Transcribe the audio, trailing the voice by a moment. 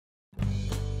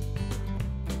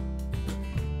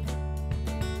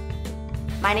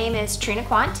My name is Trina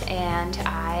Quandt and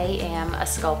I am a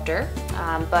sculptor,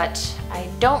 but I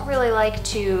don't really like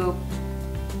to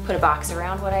put a box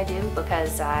around what I do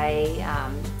because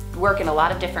I work in a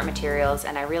lot of different materials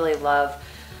and I really love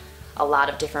a lot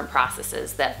of different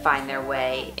processes that find their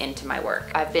way into my work.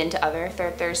 I've been to other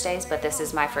Third Thursdays, but this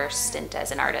is my first stint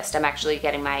as an artist. I'm actually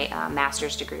getting my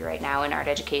master's degree right now in art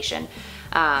education.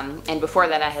 And before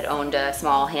that I had owned a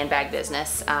small handbag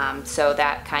business, so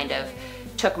that kind of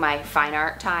took my fine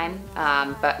art time,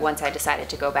 but once I decided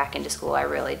to go back into school, I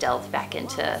really delved back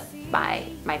into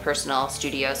my personal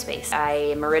studio space. I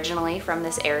am originally from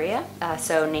this area,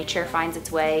 so nature finds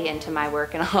its way into my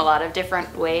work in a lot of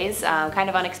different ways, kind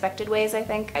of unexpected ways, I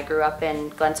think. I grew up in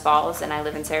Glens Falls and I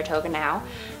live in Saratoga now.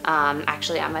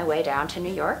 Actually on my way down to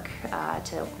New York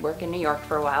to work in New York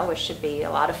for a while, which should be a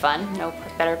lot of fun. No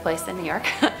better place than New York.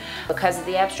 Because of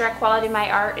the abstract quality of my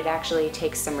art, it actually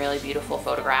takes some really beautiful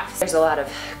photographs. There's a lot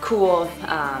of cool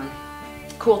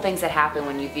things that happen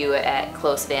when you view it at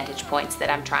close vantage points that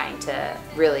I'm trying to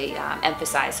really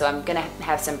emphasize. So I'm gonna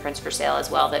have some prints for sale as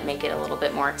well that make it a little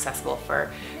bit more accessible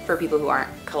for people who aren't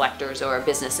collectors or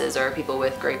businesses or people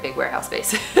with great big warehouse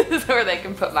spaces where they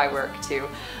can put my work to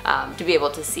be able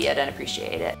to see it and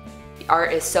appreciate it.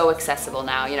 Art is so accessible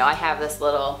now. You know, I have this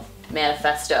little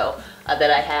manifesto that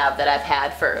I've had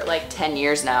for like 10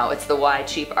 years now. It's the Why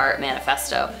Cheap Art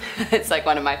Manifesto. It's like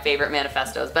one of my favorite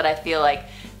manifestos, but I feel like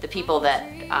the people that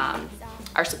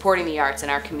are supporting the arts in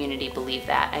our community believe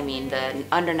that. I mean, the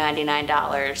under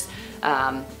 $99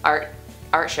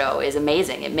 art show is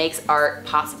amazing. It makes art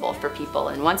possible for people,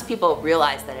 and once people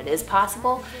realize that it is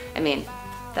possible, I mean,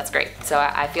 that's great. So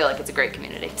I feel like it's a great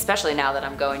community, especially now that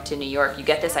I'm going to New York. You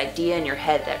get this idea in your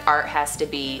head that art has to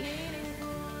be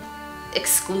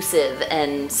exclusive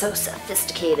and so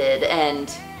sophisticated,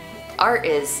 and art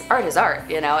is art,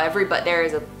 you know.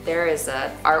 There is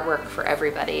a artwork for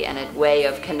everybody, and a way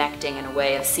of connecting and a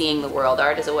way of seeing the world.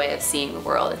 Art is a way of seeing the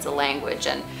world. It's a language,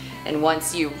 and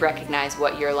once you recognize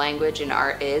what your language in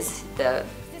art is, the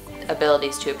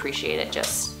abilities to appreciate it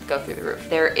just go through the roof.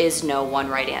 There is no one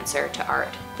right answer to art.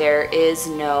 There is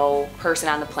no person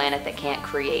on the planet that can't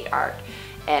create art,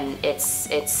 and it's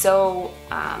so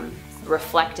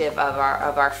reflective of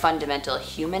our fundamental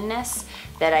humanness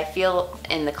that I feel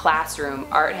in the classroom,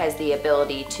 art has the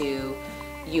ability to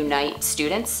unite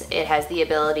students. It has the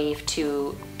ability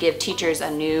to give teachers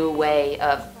a new way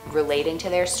of relating to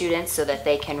their students so that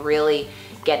they can really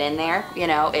get in there. You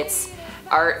know, it's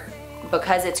art,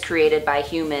 because it's created by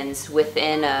humans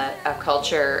within a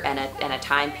culture and a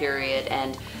time period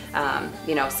and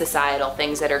you know, societal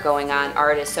things that are going on.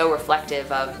 Art is so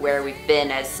reflective of where we've been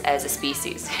as a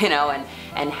species, you know,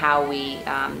 and how we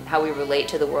relate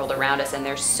to the world around us, and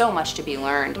there's so much to be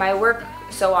learned. My work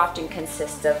so often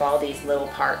consists of all these little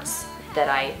parts that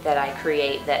I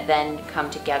create that then come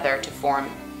together to form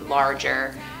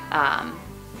larger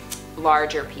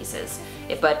pieces.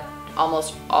 But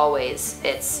almost always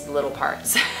it's little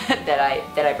parts that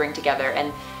I bring together,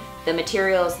 and the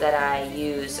materials that I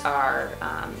use are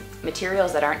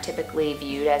materials that aren't typically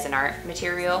viewed as an art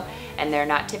material, and they're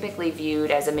not typically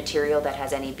viewed as a material that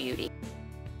has any beauty.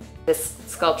 This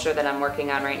sculpture that I'm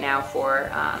working on right now for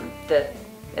the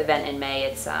event in May,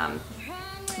 it's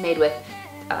made with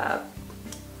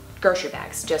grocery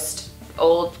bags, just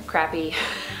old crappy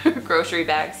grocery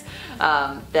bags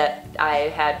that I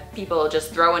had people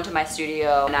just throw into my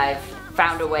studio, and I've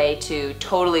found a way to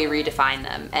totally redefine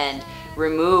them and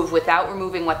without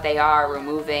removing what they are,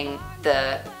 removing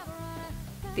the,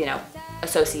 you know,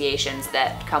 associations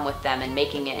that come with them, and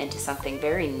making it into something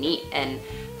very neat and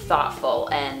thoughtful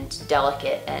and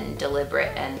delicate and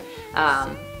deliberate. And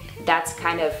that's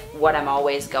kind of what I'm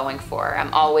always going for.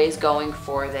 I'm always going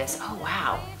for this, oh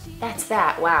wow, that's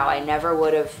that, wow, I never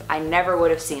would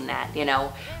have seen that, you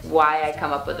know. Why I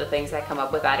come up with the things I come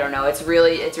up with, I don't know. It's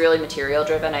really material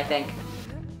driven, I think.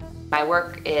 My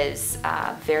work is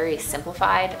very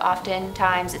simplified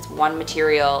oftentimes. It's one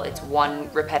material, it's one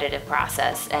repetitive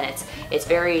process, and it's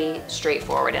very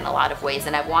straightforward in a lot of ways,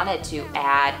 and I wanted to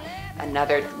add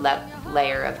another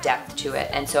layer of depth to it.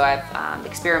 And so I've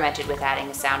experimented with adding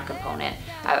a sound component,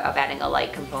 of adding a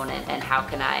light component, and how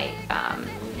can I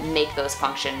make those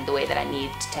function the way that I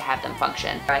need to have them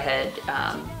function. I had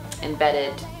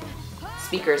embedded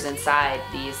speakers inside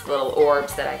these little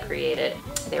orbs that I created.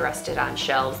 They rested on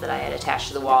shelves that I had attached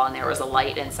to the wall, and there was a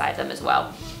light inside them as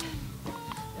well.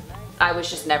 I was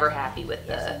just never happy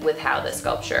with how the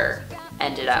sculpture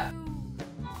ended up.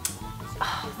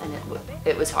 Oh, and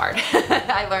it was hard.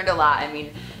 I learned a lot. I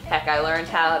mean, Heck, I learned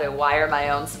how to wire my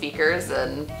own speakers,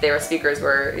 and their speakers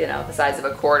were, you know, the size of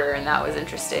a quarter, and that was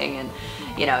interesting. And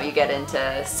you know, you get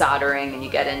into soldering and you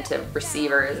get into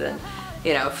receivers, and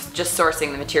you know, just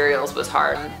sourcing the materials was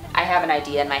hard. I have an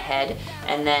idea in my head,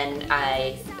 and then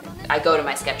I go to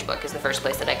my sketchbook is the first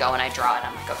place that I go, and I draw it.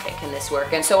 I'm like, okay, can this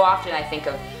work? And so often I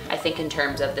think in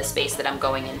terms of the space that I'm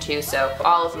going into. So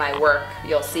all of my work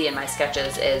you'll see in my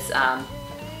sketches is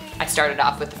I started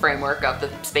off with the framework of the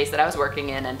space that I was working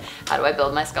in, and how do I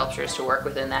build my sculptures to work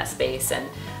within that space, and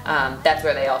that's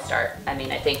where they all start. I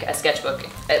mean, I think a sketchbook,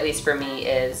 at least for me,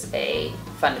 is a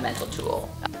fundamental tool.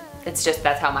 It's just,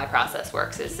 that's how my process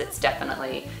works, is it's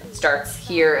definitely starts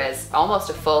here as almost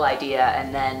a full idea,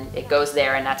 and then it goes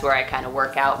there, and that's where I kind of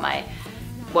work out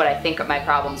what I think my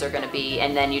problems are going to be,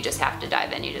 and then you just have to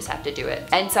dive in, you just have to do it.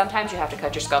 And sometimes you have to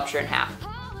cut your sculpture in half.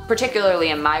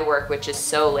 Particularly in my work, which is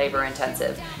so labor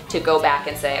intensive, to go back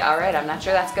and say, all right, I'm not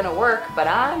sure that's gonna work, but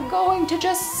I'm going to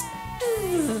just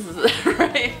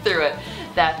right through it.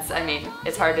 That's, I mean,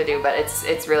 it's hard to do, but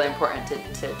it's really important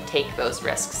to take those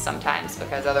risks sometimes,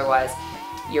 because otherwise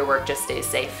your work just stays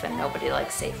safe, and nobody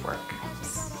likes safe work.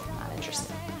 It's not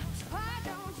interesting.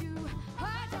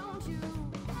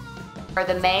 For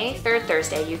the May 3rd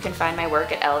Thursday, you can find my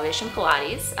work at Elevation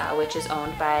Pilates, which is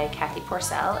owned by Kathy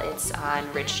Porcel. It's on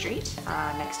Ridge Street,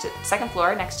 next to second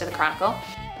floor, next to the Chronicle.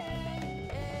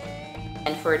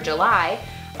 And for July,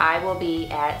 I will be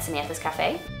at Samantha's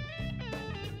Cafe.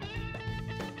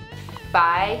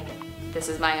 Buy, this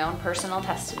is my own personal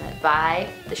testament, buy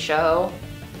the show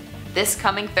this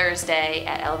coming Thursday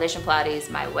at Elevation Pilates.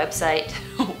 My website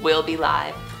will be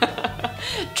live.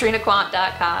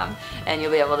 TrinaQuandt.com, and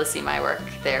you'll be able to see my work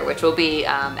there, which will be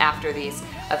after these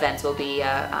events will be,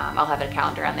 I'll have a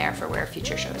calendar on there for where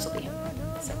future shows will be.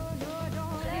 So.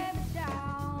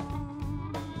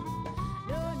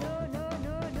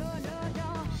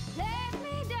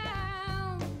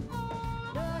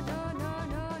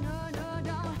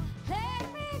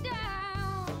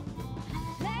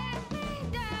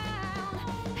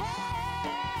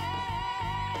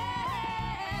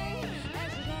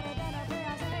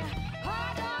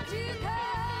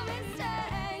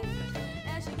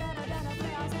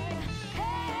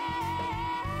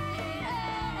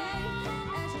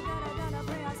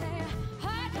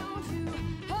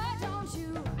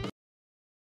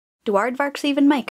 Do aardvarks even make